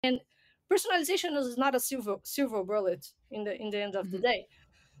And personalization is not a silver bullet in the end of the Mhm. day.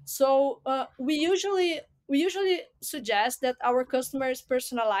 So we usually suggest that our customers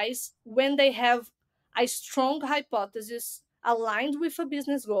personalize when they have a strong hypothesis aligned with a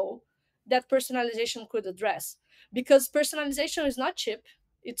business goal that personalization could address. Because personalization is not cheap,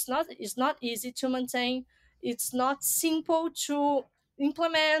 it's not easy to maintain, it's not simple to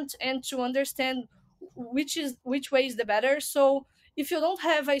implement and to understand which way is the better. So if you don't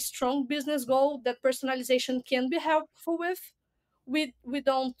have a strong business goal that personalization can be helpful with, we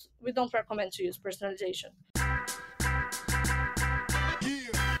don't recommend to use personalization.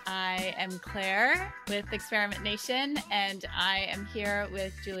 I am Claire with Experiment Nation, and I am here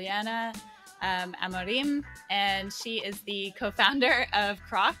with Juliana Amorim, and she is the co-founder of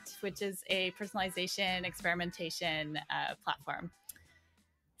Crocked, which is a personalization experimentation platform.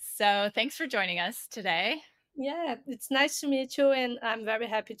 So thanks for joining us today. Yeah, it's nice to meet you, and I'm very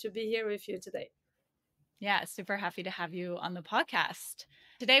happy to be here with you today. Yeah, super happy to have you on the podcast.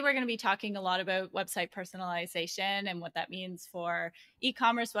 Today, we're going to be talking a lot about website personalization and what that means for e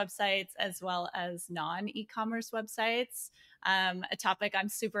commerce websites as well as non e commerce websites. A topic I'm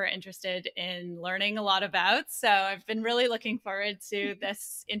super interested in learning a lot about. So I've been really looking forward to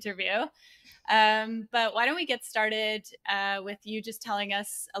this interview. But why don't we get started with you just telling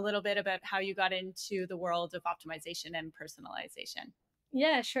us a little bit about how you got into the world of optimization and personalization?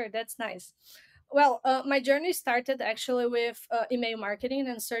 Yeah, sure, that's nice. Well, my journey started actually with email marketing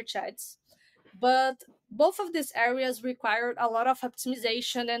and search ads, but both of these areas required a lot of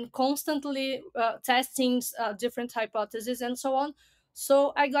optimization and constantly testing different hypotheses and so on.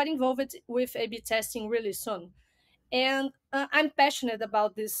 So I got involved with A/B testing really soon. And I'm passionate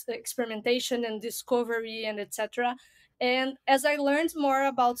about this experimentation and discovery and etc. And as I learned more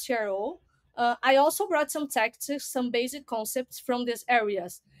about CRO, I also brought some tactics, some basic concepts from these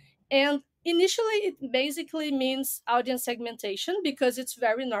areas. And initially it basically means audience segmentation because it's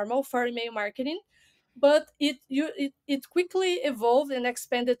very normal for email marketing, but it quickly evolved and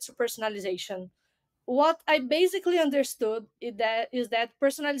expanded to personalization. What I basically understood is that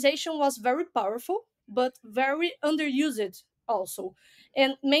personalization was very powerful, but very underused also.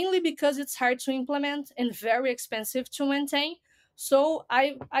 And mainly because it's hard to implement and very expensive to maintain. So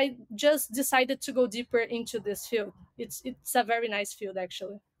I just decided to go deeper into this field. It's a very nice field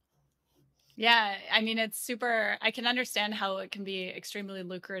actually. Yeah, I mean, it's super. I can understand how it can be extremely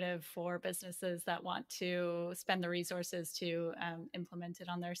lucrative for businesses that want to spend the resources to implement it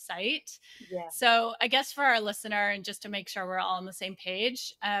on their site. Yeah. So, I guess for our listener, and just to make sure we're all on the same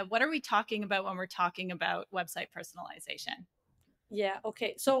page, what are we talking about when we're talking about website personalization? Yeah,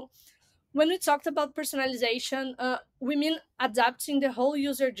 okay. So when we talked about personalization, we mean adapting the whole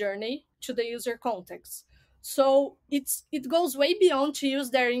user journey to the user context. So it goes way beyond to use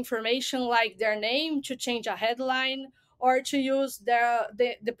their information like their name to change a headline or to use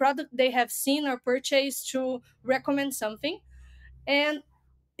the product they have seen or purchased to recommend something. And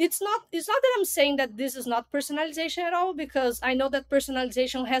it's not that I'm saying that this is not personalization at all, because I know that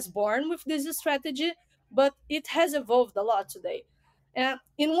personalization has born with this strategy, but it has evolved a lot today.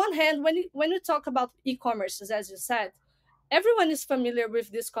 In one hand, when you talk about e-commerces, as you said, everyone is familiar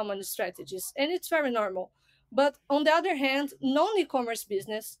with these common strategies, and it's very normal. But on the other hand, non-e-commerce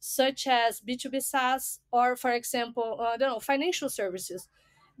business, such as B2B SaaS or, for example, I don't know, financial services,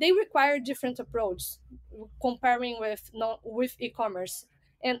 they require different approach comparing with e-commerce.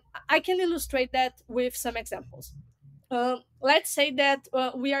 And I can illustrate that with some examples. Let's say that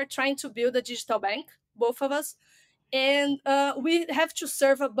we are trying to build a digital bank, both of us, and we have to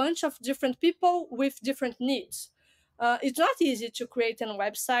serve a bunch of different people with different needs. It's not easy to create a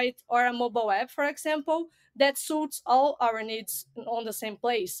website or a mobile app, for example, that suits all our needs on the same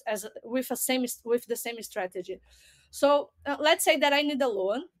place as with the same strategy. So let's say that I need a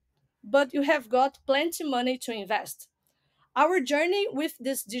loan, but you have got plenty money to invest. Our journey with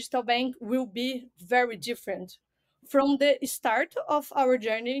this digital bank will be very different from the start of our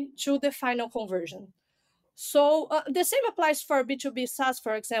journey to the final conversion. So the same applies for B2B SaaS,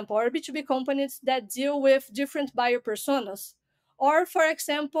 for example, or B2B companies that deal with different buyer personas. Or, for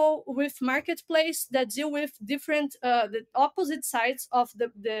example, with marketplace that deal with different, the opposite sides of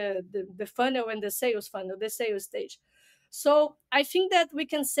the funnel and the sales funnel, the sales stage. So I think that we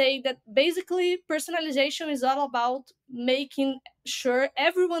can say that basically personalization is all about making sure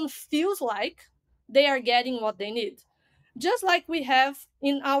everyone feels like they are getting what they need, just like we have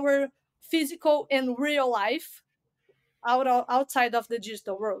in our physical and real life outside of the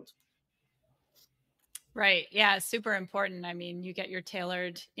digital world. Right. Yeah. Super important. I mean, you get your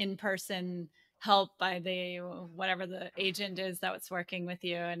tailored in person help by the whatever the agent is that's working with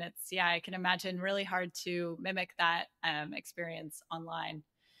you. And it's, yeah, I can imagine really hard to mimic that experience online,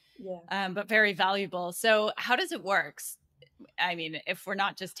 Yeah. but very valuable. So how does it work? I mean, if we're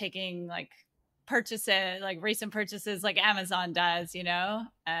not just taking like purchases, like recent purchases like Amazon does,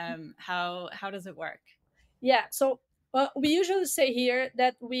 how does it work? Yeah. So we usually say here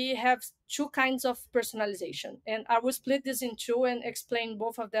that we have two kinds of personalization, and I will split this in two and explain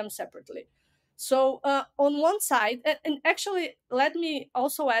both of them separately. So on one side, and actually, let me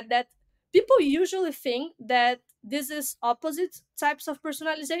also add that people usually think that this is opposite types of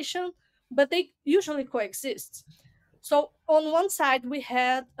personalization, but they usually coexist. So on one side, we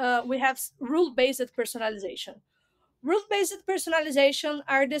have rule based personalization. Rule-based personalization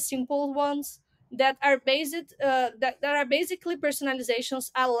are the simple ones that are that are basically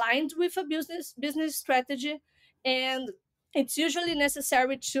personalizations aligned with a business strategy, and it's usually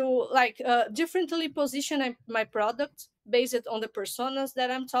necessary to like differently position my product based on the personas that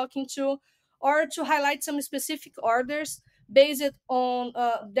I'm talking to, or to highlight some specific orders based on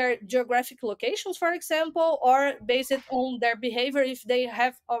their geographic locations, for example, or based on their behavior if they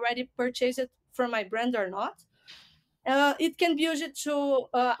have already purchased it from my brand or not. It can be used to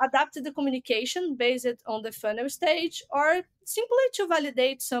adapt the communication based on the funnel stage, or simply to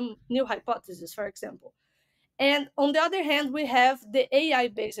validate some new hypothesis, for example. And on the other hand, we have the AI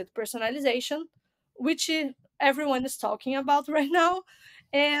based personalization, which everyone is talking about right now.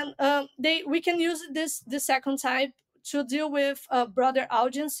 And we can use the second type to deal with broader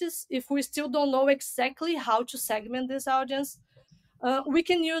audiences if we still don't know exactly how to segment this audience. We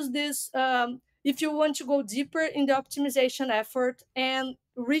can use this if you want to go deeper in the optimization effort and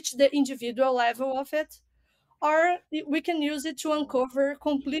reach the individual level of it, or we can use it to uncover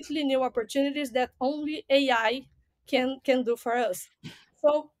completely new opportunities that only AI can do for us.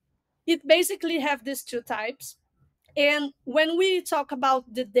 So it basically have these two types. And when we talk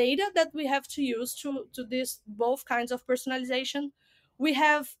about the data that we have to use to this both kinds of personalization, we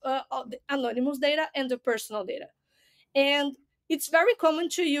have the anonymous data and the personal data. And it's very common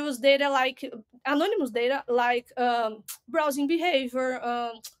to use data like anonymous data like browsing behavior,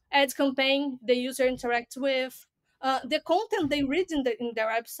 ad campaign the user interacts with, the content they read in their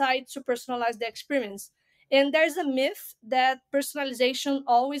website to personalize the experience. And there's a myth that personalization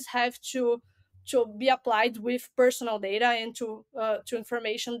always have to be applied with personal data and to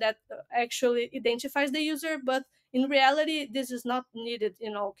information that actually identifies the user, but in reality this is not needed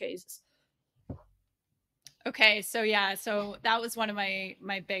in all cases. Okay, so yeah, so that was one of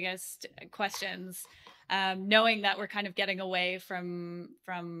my biggest questions. Knowing that we're kind of getting away from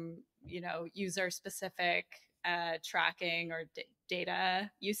user specific tracking or data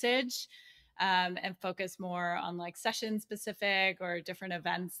usage, and focus more on like session specific or different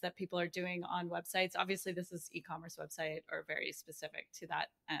events that people are doing on websites. Obviously, this is e-commerce website or very specific to that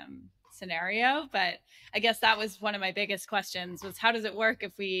scenario, but I guess that was one of my biggest questions: was how does it work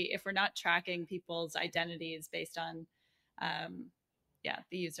if we're not tracking people's identities based on um, yeah,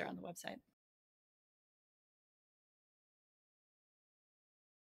 the user on the website.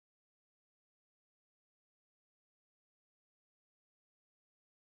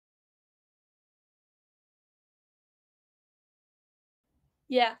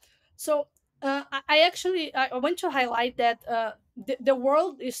 Yeah. So I actually I want to highlight that the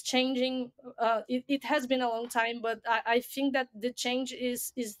world is changing. It has been a long time, but I think that the change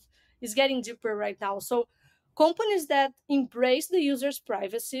is getting deeper right now. So companies that embrace the user's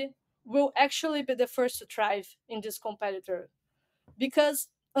privacy will actually be the first to thrive in this competitor, because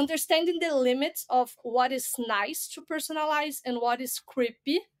understanding the limits of what is nice to personalize and what is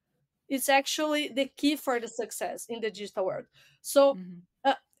creepy is actually the key for the success in the digital world. So Mm-hmm.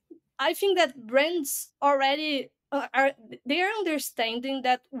 uh, I think that brands already are they are understanding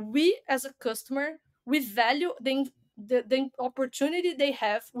that we as a customer we value the opportunity they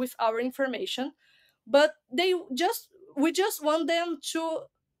have with our information, but we just want them to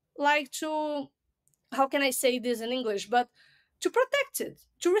like to, how can I say this in English, but to protect it,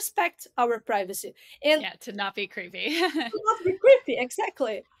 to respect our privacy, and Yeah, to not be creepy. not be creepy,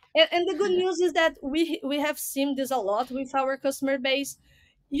 exactly. And the good news is that we have seen this a lot with our customer base.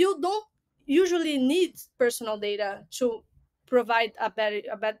 You don't usually need personal data to provide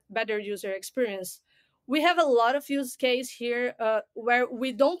better user experience. We have a lot of use case here where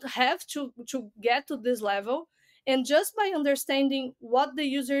we don't have to get to this level, and just by understanding what the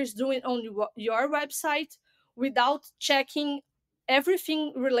user is doing on your website without checking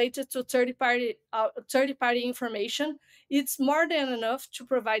everything related to third party information, it's more than enough to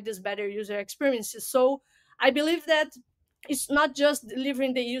provide this better user experiences. So I believe that it's not just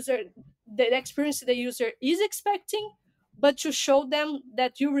delivering the experience the user is expecting, but to show them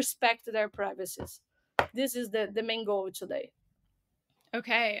that you respect their privacies. This is the main goal today.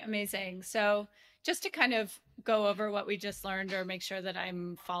 Okay, amazing. So, just to kind of go over what we just learned or make sure that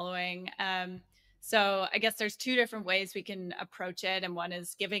I'm following. So, I guess there's two different ways we can approach it. And one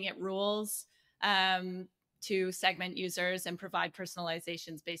is giving it rules um, to segment users and provide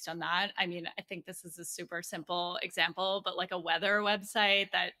personalizations based on that. I mean, I think this is a super simple example, but like a weather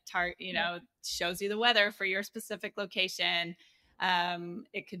website that Yeah. shows you the weather for your specific location.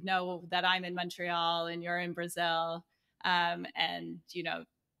 It could know that I'm in Montreal and you're in Brazil, and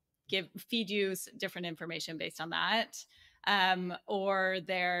give feed you different information based on that. Or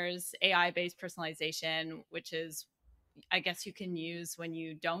there's AI based personalization, which is, I guess, you can use when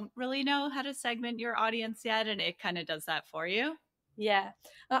you don't really know how to segment your audience yet, and it kind of does that for you. Yeah,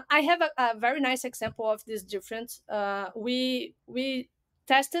 I have a very nice example of this difference. We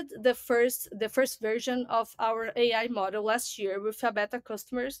tested the first version of our AI model last year with a beta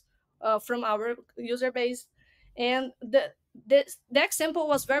customers from our user base, and the example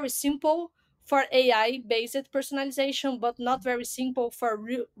was very simple for AI based personalization, but not very simple for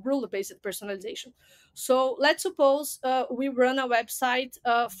rule based personalization. So let's suppose we run a website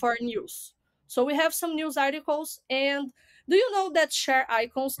for news. So we have some news articles, and do you know that share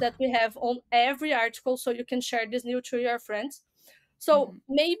icons that we have on every article, so you can share this news to your friends? So Mm-hmm.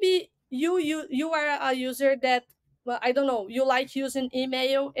 maybe you are a user that, well, I don't know, you like using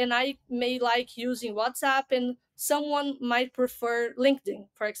email, and I may like using WhatsApp, and someone might prefer LinkedIn,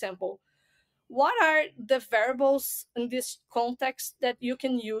 for example. What are the variables in this context that you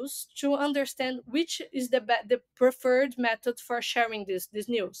can use to understand which is the preferred method for sharing this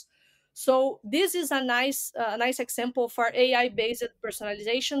news? So this is a nice example for AI based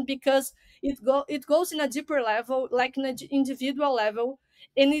personalization, because it goes in a deeper level, like in an individual level,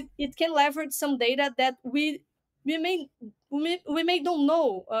 and it can leverage some data that we may we may don't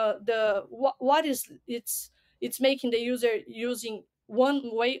know the what is it's making the user using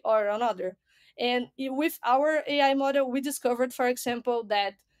one way or another. And with our AI model, we discovered, for example,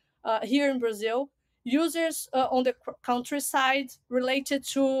 that here in Brazil, users on the countryside related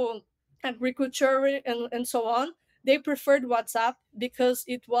to agriculture and so on, they preferred WhatsApp because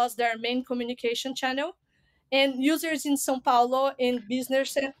it was their main communication channel. And users in São Paulo in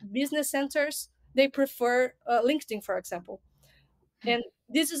business centers, they prefer LinkedIn, for example. And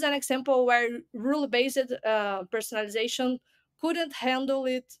this is an example where rule-based personalization couldn't handle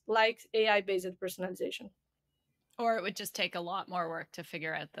it like AI-based personalization. Or it would just take a lot more work to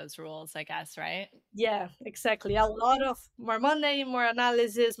figure out those rules, I guess, right? Yeah, exactly. A lot of more money, more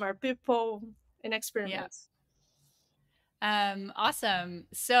analysis, more people, and Yeah. experiments. Awesome.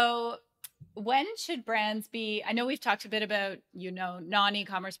 So, when should brands be? I know we've talked a bit about,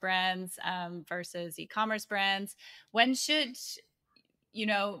 non-e-commerce brands versus e-commerce brands. When should,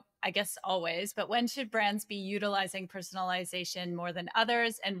 I guess always, but when should brands be utilizing personalization more than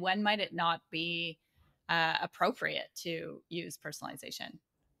others? And when might it not be appropriate to use personalization?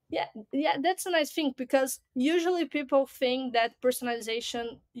 Yeah, that's a nice thing, because usually people think that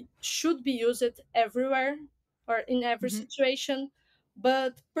personalization should be used everywhere or in every Hmm. situation,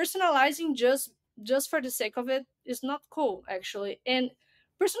 but personalizing just for the sake of it is not cool, actually. And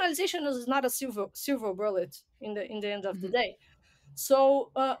personalization is not a silver bullet in the end of the Hmm. day.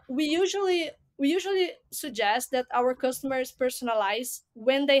 So we usually suggest that our customers personalize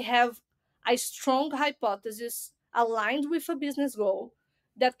when they have a strong hypothesis aligned with a business goal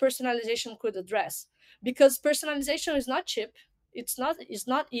that personalization could address. Because personalization is not cheap, it's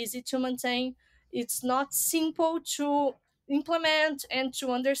not easy to maintain, it's not simple to implement and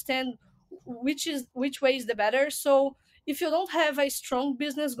to understand which way is the better. So if you don't have a strong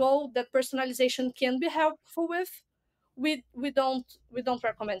business goal that personalization can be helpful with, we don't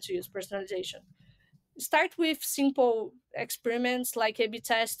recommend to use personalization. Start with simple experiments like A/B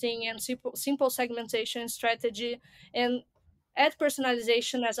testing and simple segmentation strategy, and add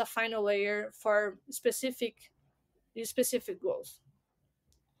personalization as a final layer for specific goals.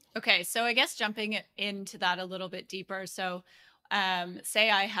 Okay, so I guess jumping into that a little bit deeper. So, say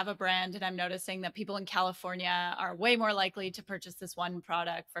I have a brand and I'm noticing that people in California are way more likely to purchase this one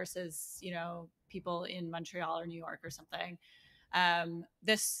product versus, people in Montreal or New York or something.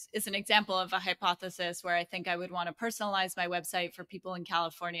 This is an example of a hypothesis where I think I would want to personalize my website for people in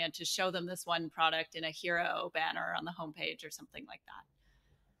California to show them this one product in a hero banner on the homepage or something like that.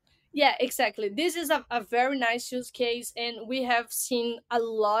 Yeah, exactly. This is a very nice use case, and we have seen a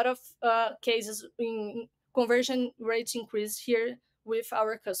lot of cases in conversion rates increase here with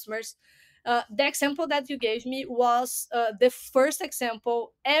our customers. The example that you gave me was the first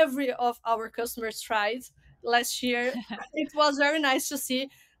example every of our customers tried last year. It was very nice to see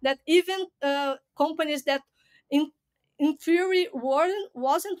that even companies that in in theory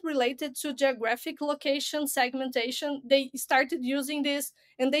wasn't related to geographic location segmentation, they started using this,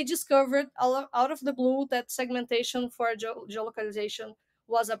 and they discovered out of the blue that segmentation for geolocalization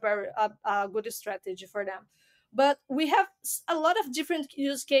was a good strategy for them. But we have a lot of different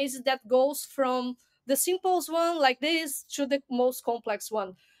use cases that goes from the simplest one like this to the most complex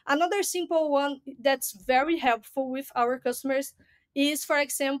one. Another simple one that's very helpful with our customers is, for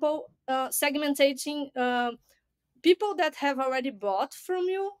example, segmenting people that have already bought from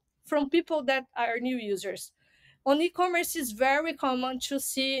you from people that are new users. On e-commerce, it's very common to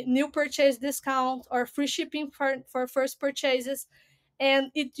see new purchase discount or free shipping for first purchases,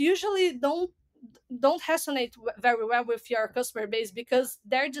 and it usually don't resonate very well with your customer base because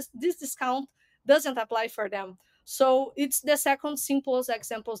they're just this discount doesn't apply for them. So it's the second simplest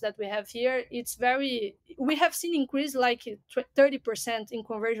examples that we have here. It's very we have seen increase like 30% in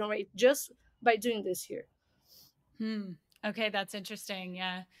conversion rate just by doing this here. Hmm. Okay, that's interesting.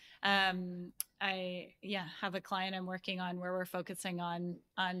 Yeah. Um, I have a client I'm working on where we're focusing on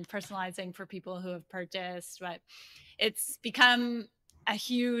personalizing for people who have purchased, but it's become a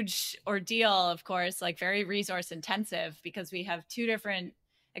huge ordeal, of course, like very resource intensive because we have two different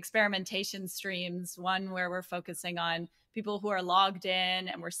experimentation streams. One where we're focusing on people who are logged in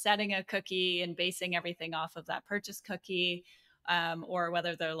and we're setting a cookie and basing everything off of that purchase cookie, or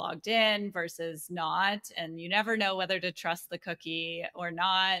whether they're logged in versus not. And you never know whether to trust the cookie or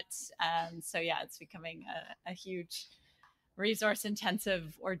not. So, yeah, it's becoming a huge resource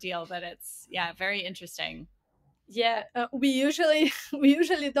intensive ordeal, but it's, yeah, very interesting. Yeah, we usually we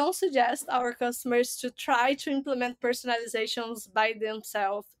usually don't suggest our customers to try to implement personalizations by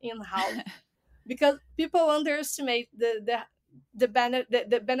themselves in house because people underestimate the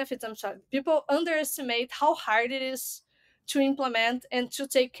benefits. I'm sorry, people underestimate how hard it is to implement and to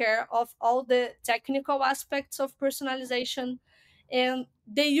take care of all the technical aspects of personalization, and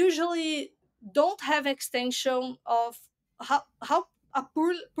they usually don't have extension of how a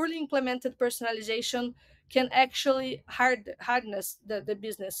poorly implemented personalization can actually hardness the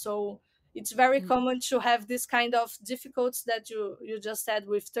business. So it's very Mm. common to have this kind of difficulties that you just said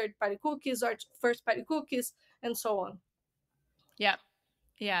with third party cookies or first party cookies and so on. Yeah.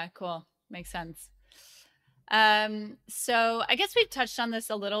 Yeah. Cool. Makes sense. So I guess we've touched on this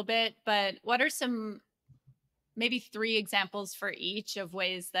a little bit, but what are some maybe three examples for each of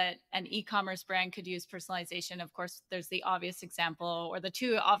ways that an e-commerce brand could use personalization? Of course, there's the obvious example, or the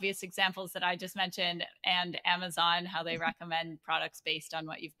two obvious examples that I just mentioned, and Amazon, how they recommend products based on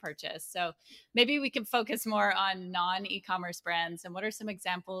what you've purchased. So maybe we can focus more on non-e-commerce brands, and what are some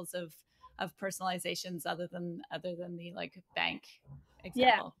examples of personalizations other than the like bank Yeah.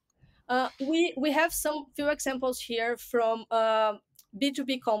 example? We have some few examples here from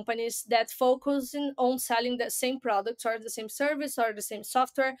B2B companies that focusing on selling the same products or the same service or the same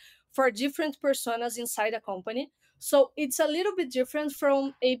software for different personas inside a company. So it's a little bit different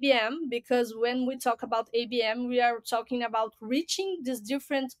from ABM because when we talk about ABM, we are talking about reaching these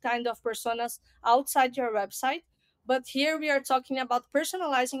different kind of personas outside your website. But here we are talking about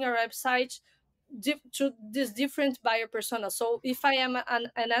personalizing your website to this different buyer persona. So if I am an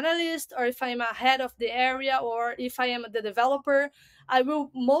analyst, or if I am a head of the area, or if I am the developer, I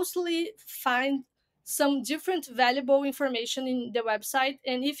will mostly find some different valuable information in the website.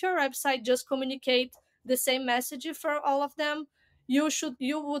 And if your website just communicate the same message for all of them, you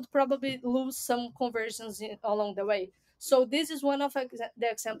would probably lose some conversions along the way. So this is one of the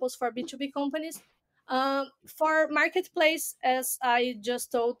examples for B2B companies. For marketplace, as I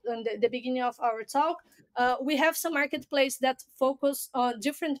just told in the beginning of our talk, we have some marketplace that focus on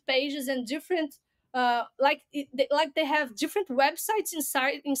different pages and different like they have different websites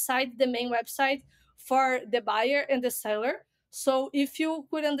inside the main website for the buyer and the seller. So if you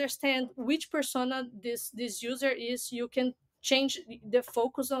could understand which persona this user is, you can change the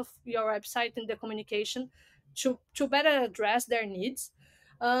focus of your website and the communication to better address their needs.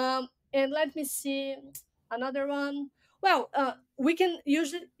 And let me see another one. Well, we can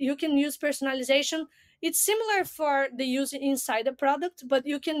use you can use personalization. It's similar for the use inside the product, but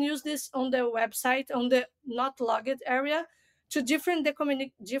you can use this on the website on the not logged area to difference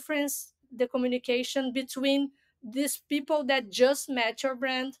the communication between these people that just met your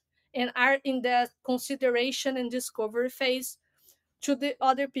brand and are in the consideration and discovery phase to the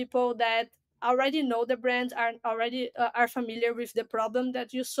other people that already know the brand, are already are familiar with the problem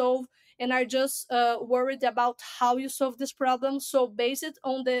that you solve, and are just worried about how you solve this problem. So based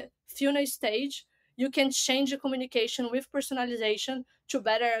on the funnel stage, you can change the communication with personalization to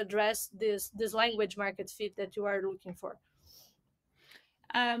better address this language market fit that you are looking for.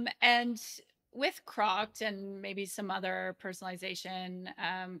 And with Crocked and maybe some other personalization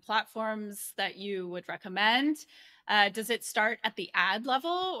platforms that you would recommend, does it start at the ad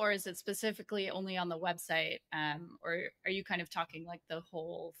level, or is it specifically only on the website? Or are you kind of talking like the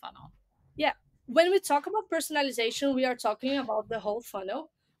whole funnel? Yeah, when we talk about personalization, we are talking about the whole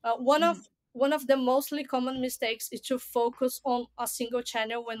funnel. Mhm. One of the mostly common mistakes is to focus on a single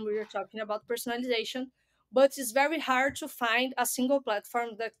channel when we are talking about personalization, but it's very hard to find a single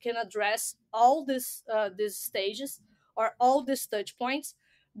platform that can address all these stages or all these touch points.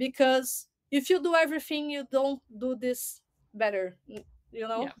 Because if you do everything, you don't do this better, you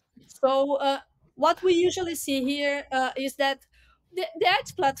know. Yeah. So what we usually see here is that the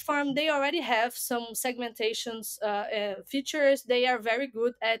ads platform, they already have some segmentations features. They are very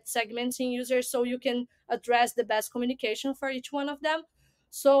good at segmenting users, so you can address the best communication for each one of them.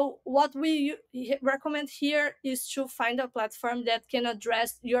 So what we recommend here is to find a platform that can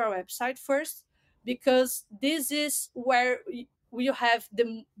address your website first, because this is where we have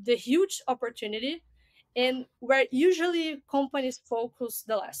the huge opportunity, and where usually companies focus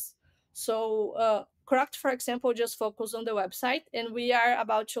the less. So Croct, for example, just focus on the website, and we are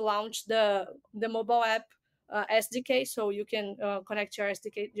about to launch the mobile app SDK, so you can connect your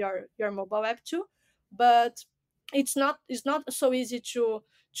SDK, your mobile app too. But it's not so easy to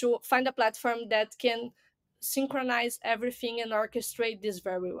find a platform that can synchronize everything and orchestrate this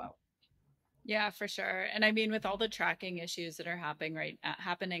very well. Yeah, for sure. And I mean, with all the tracking issues that are happening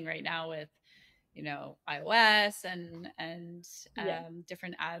right now with, iOS and Yeah.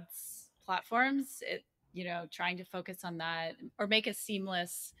 different ads platforms, trying to focus on that or make a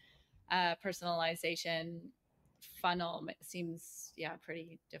seamless personalization funnel seems, yeah,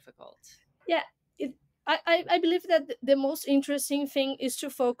 pretty difficult. Yeah, it I believe that the most interesting thing is to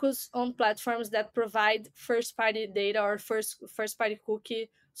focus on platforms that provide first party data or first party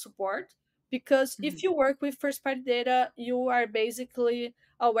cookie support. Because if Mhm. you work with first party data, you are basically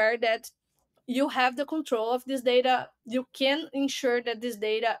aware that you have the control of this data. You can ensure that this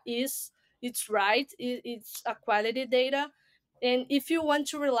data is it's right, it's a quality data. And if you want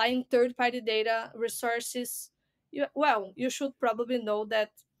to rely on third party data resources, you should probably know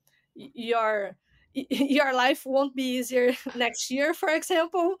that your your life won't be easier next year, for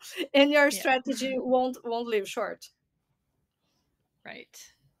example, and your Yeah. strategy won't live short.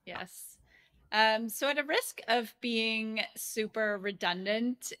 Right. Yes. So, at a risk of being super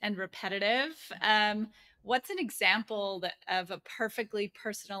redundant and repetitive, what's an example of a perfectly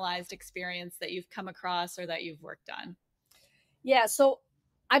personalized experience that you've come across or that you've worked on? Yeah, so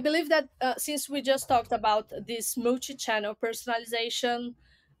I believe that since we just talked about this multi-channel personalization,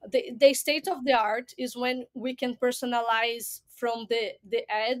 the state of the art is when we can personalize from the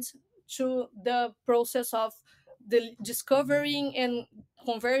ad to the process of the discovering and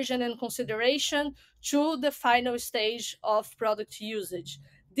conversion and consideration to the final stage of product usage.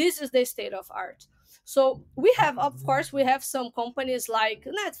 This is the state of art. So we have, of course, we have some companies like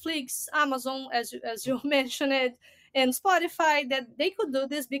Netflix, Amazon, as you mentioned, and Spotify, that they could do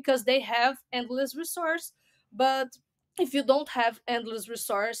this because they have endless resource. But if you don't have endless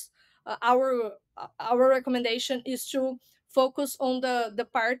resource, our recommendation is to focus on the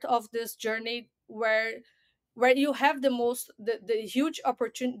part of this journey where you have the huge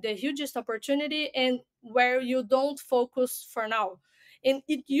opportunity, the hugest opportunity, and where you don't focus for now. And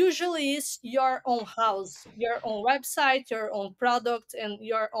it usually is your own house, your own website, your own product, and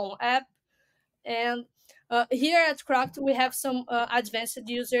your own app. And here at Croct, we have some advanced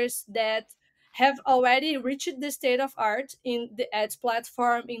users that have already reached the state of art in the ads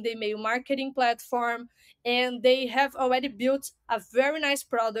platform, in the email marketing platform, and they have already built a very nice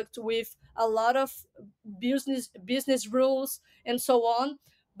product with a lot of business rules and so on.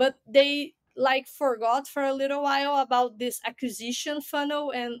 But they like forgot for a little while about this acquisition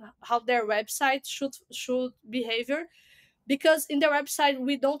funnel and how their website should behavior, because in the website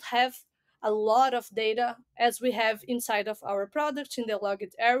we don't have a lot of data as we have inside of our product in the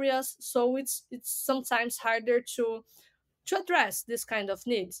logged areas. So it's sometimes harder to address this kind of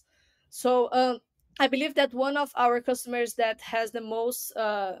needs. So I believe that one of our customers that has the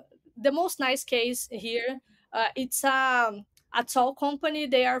most nice case here, it's a toll company.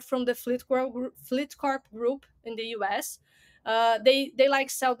 They are from the Fleet Corp group in the US. They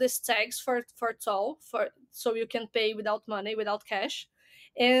like sell these tags for toll, for so you can pay without money, without cash.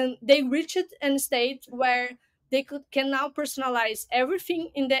 and they reached a state where they can now personalize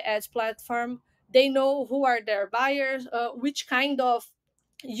everything in the ads platform. They know who are their buyers, which kind of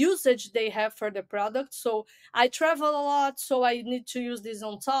usage they have for the product. So I travel a lot, so I need to use this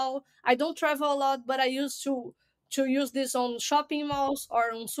on Tall. I don't travel a lot, but I used to use this on shopping malls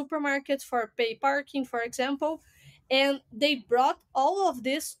or on supermarkets for pay parking, for example. And they brought all of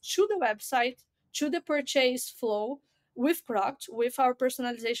this to the website, to the purchase flow with Croct, with our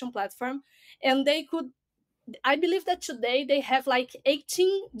personalization platform, and they could, I believe that today they have like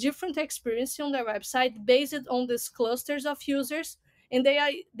 18 different experiences on their website based on these clusters of users, and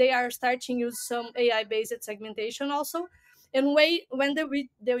they are starting to use some AI based segmentation also. And when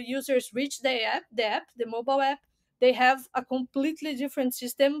the users reach the mobile app, they have a completely different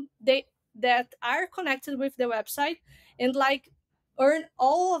system that are connected with the website, and like earn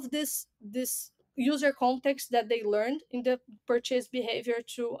all of this user context that they learned in the purchase behavior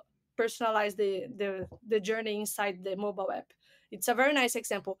to personalize the journey inside the mobile app. It's a very nice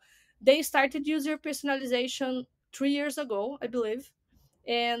example. They started user personalization 3 years ago, I believe,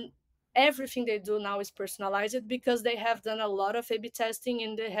 and everything they do now is personalized because they have done a lot of A/B testing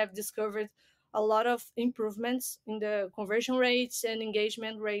and they have discovered a lot of improvements in the conversion rates and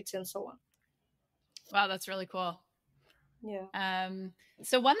engagement rates and so on. Wow, that's really cool. Yeah. Um,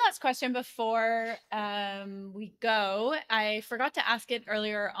 so one last question before we go. I forgot to ask it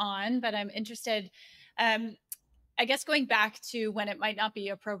earlier on, but I'm interested. Um, I guess going back to when it might not be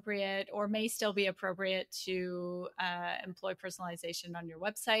appropriate or may still be appropriate to employ personalization on your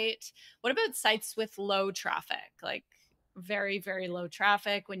website. What about sites with low traffic, like very, very low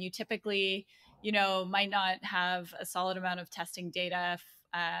traffic, when you typically, might not have a solid amount of testing data?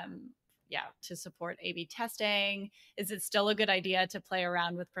 Yeah, to support A/B testing. Is it still a good idea to play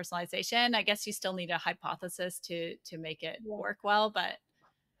around with personalization? I guess you still need a hypothesis to make it Yeah. work well, but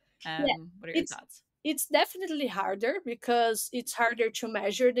Yeah, what are your it's thoughts? it's definitely harder because it's harder to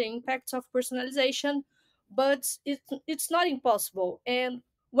measure the impacts of personalization, but it's not impossible. And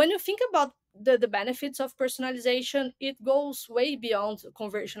when you think about the benefits of personalization, it goes way beyond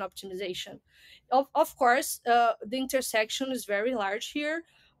conversion optimization. Of course, the intersection is very large here,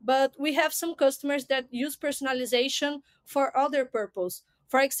 but we have some customers that use personalization for other purpose.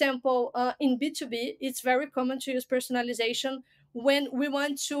 For example, in B2B, it's very common to use personalization when we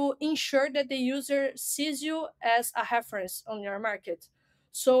want to ensure that the user sees you as a reference on your market.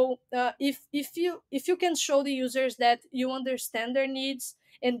 So if you can show the users that you understand their needs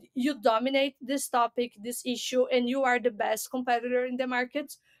and you dominate this topic, this issue, and you are the best competitor in the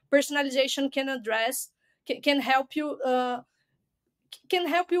market, personalization can help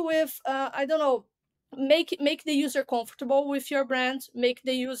you, with, I don't know, make the user comfortable with your brand, make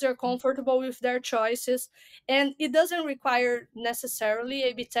the user comfortable with their choices. And it doesn't require necessarily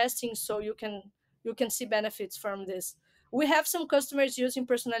A/B testing, so you can see benefits from this. We have some customers using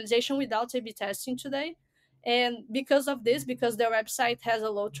personalization without A/B testing today, and because of this, because their website has a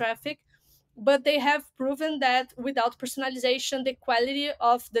low traffic, but they have proven that without personalization, the quality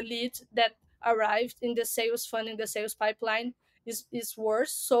of the lead that arrived in the sales funnel, in the sales pipeline, is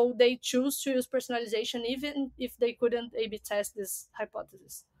worse. So they choose to use personalization even if they couldn't A/B test this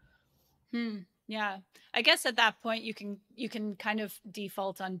hypothesis. Hmm. Yeah. I guess at that point you can kind of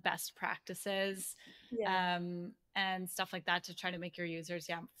default on best practices Yeah. and stuff like that to try to make your users,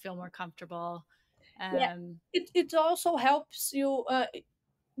 yeah, feel more comfortable. Yeah. Um It also helps you,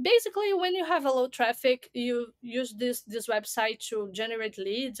 basically when you have a low traffic, you use this website to generate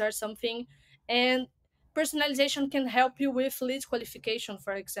leads or something, and personalization can help you with lead qualification,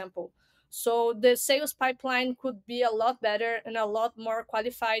 for example. So the sales pipeline could be a lot better and a lot more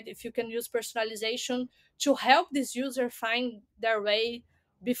qualified if you can use personalization to help this user find their way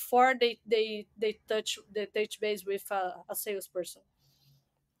before they touch base with a salesperson.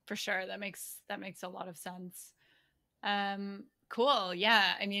 for sure. That makes a lot of sense. Cool.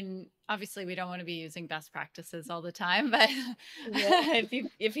 Yeah. I mean, obviously we don't want to be using best practices all the time, but Yeah,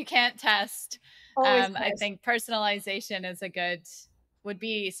 if you can't test, always I best. think personalization is would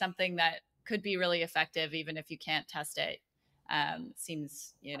be something that could be really effective even if you can't test it.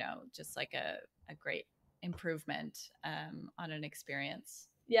 Seems, just like a great improvement on an experience.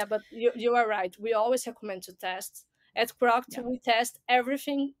 Yeah, but you are right. We always recommend to test. At Croct, Yeah, we test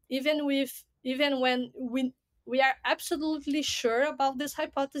everything, even when we are absolutely sure about this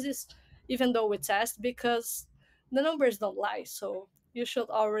hypothesis, even though we test, because the numbers don't lie. So you should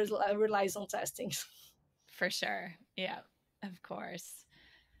always rely on testing. for sure. Yeah, of course.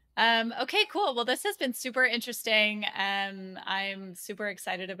 Okay, cool. Well, this has been super interesting. I'm super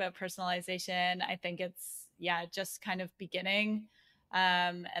excited about personalization. I think it's, yeah, just kind of beginning.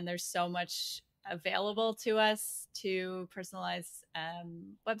 And there's so much available to us to personalize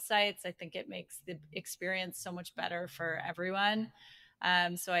websites. I think it makes the experience so much better for everyone.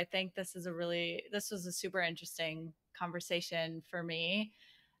 So I think this was a super interesting conversation for me.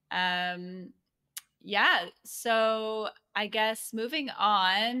 Um, yeah. So I guess moving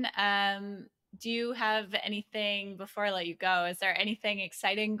on, do you have anything before I let you go? Is there anything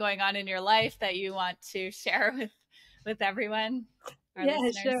exciting going on in your life that you want to share with everyone, our Yeah,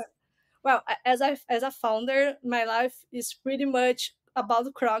 listeners? sure. Well, as a founder, my life is pretty much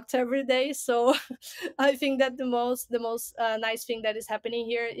about Crocs every day. So I think that the most nice thing that is happening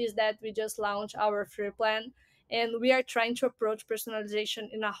here is that we just launched our free plan, and we are trying to approach personalization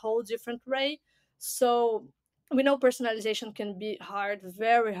in a whole different way. So we know personalization can be hard,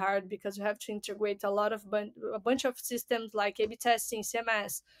 very hard, because you have to integrate a bunch of systems like A/B testing,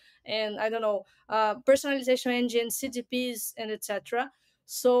 CMS, and I don't know, personalization engine, CDPs, and etc.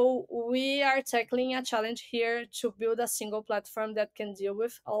 So we are tackling a challenge here to build a single platform that can deal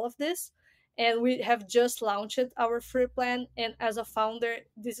with all of this. And we have just launched our free plan. And as a founder,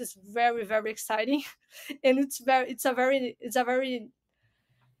 this is very, very exciting. And it's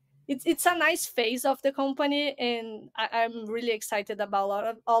a nice phase of the company. And I'm really excited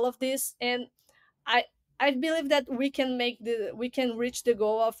about all of this. And I I believe that we can reach the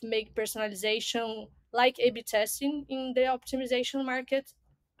goal of make personalization like A/B testing in the optimization market.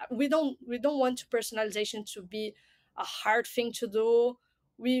 We don't want to personalization to be a hard thing to do.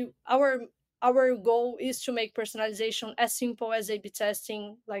 We our goal is to make personalization as simple as A/B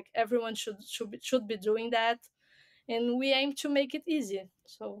testing. Like everyone should be doing that, and we aim to make it easy.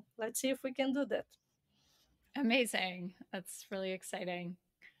 So let's see if we can do that. Amazing. That's really exciting.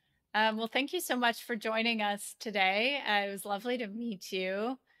 Well, thank you so much for joining us today. It was lovely to meet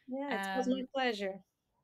you. Yeah, it was my Um, pleasure.